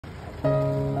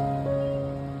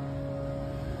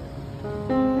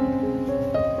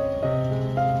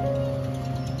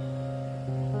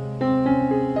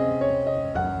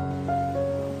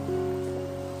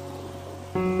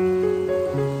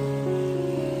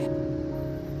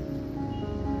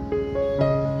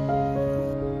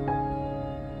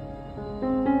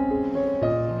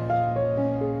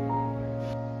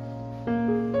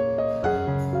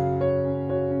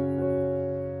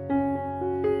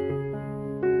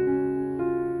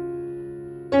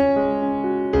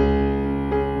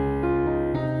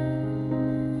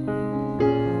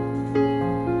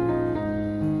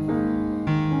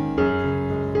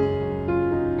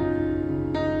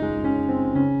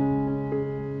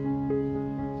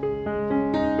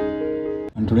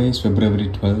Today is February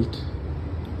 12th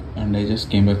and I just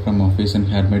came back from office and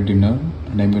had my dinner,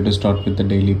 and I'm going to start with the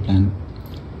daily plan.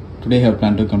 Today I have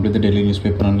planned to complete the daily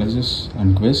newspaper analysis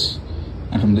and quiz,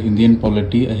 and from the Indian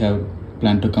polity I have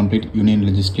planned to complete union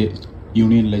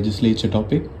legislature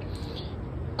topic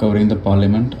covering the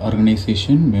parliament,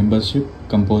 organization, membership,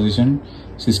 composition,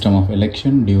 system of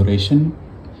election, duration,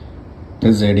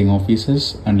 presiding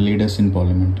officers and leaders in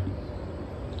parliament.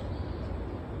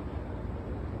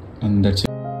 And that's it.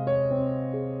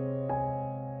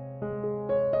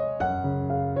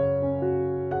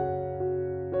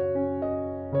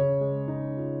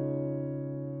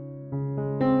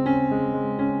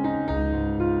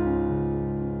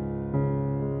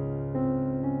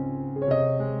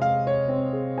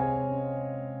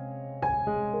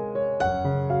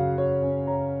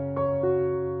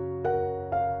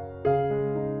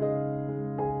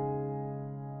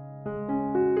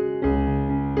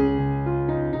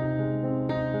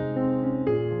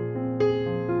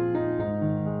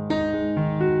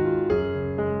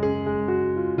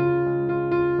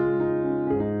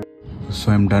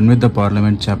 So I'm done with the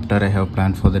parliament chapter I have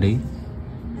planned for the day,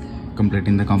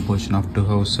 completing the composition of two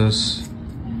houses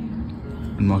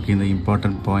and marking the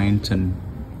important points and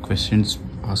questions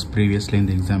asked previously in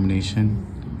the examination.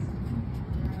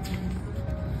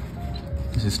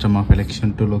 The system of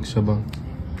election to Lok Sabha,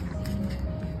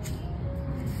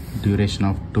 duration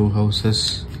of two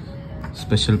houses,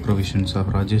 special provisions of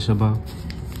Rajya Sabha,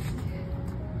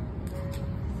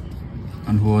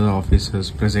 and who are the officers,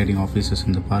 presiding officers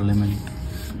in the parliament,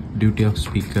 duty of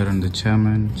speaker and the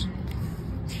chairman,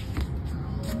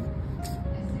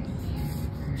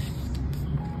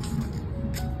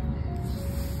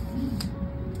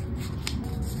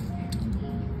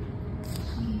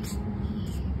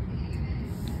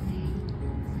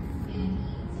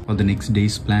 for the next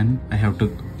day's plan. I have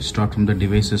to start from the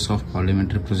devices of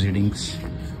parliamentary proceedings,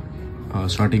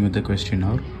 starting with the question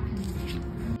hour.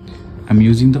 I'm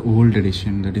using the old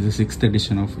edition, that is the 6th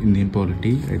edition of Indian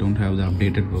polity. I don't have the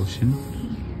updated version.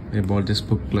 I bought this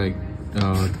book like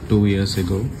 2 years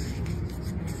ago.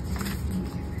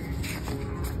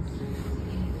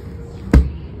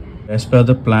 As per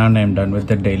the plan, I am done with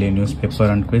the daily newspaper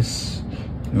and quiz,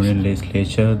 union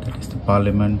legislature, that is the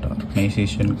parliament,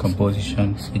 organization,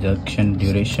 composition, election,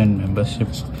 duration, membership,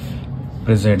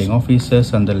 presiding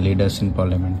officers and the leaders in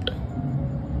parliament.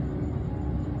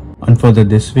 And for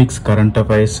this week's current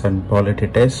affairs and polity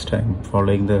test, I am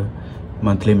following the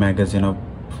monthly magazine of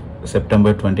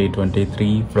September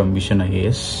 2023 from Vision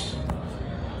IAS.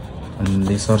 And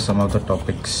these are some of the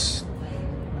topics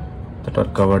that are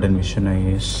covered in Vision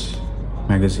IAS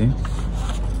magazine.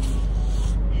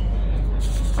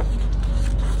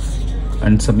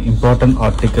 And some important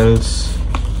articles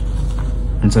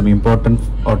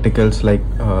like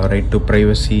right to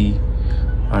privacy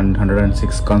and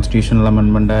 106 Constitutional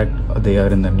Amendment Act, they are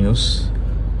in the news.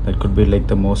 That could be like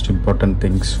the most important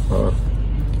things to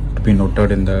be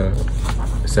noted in the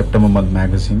September month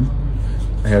magazine.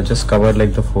 I have just covered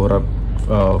like the 4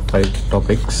 or 5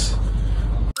 topics.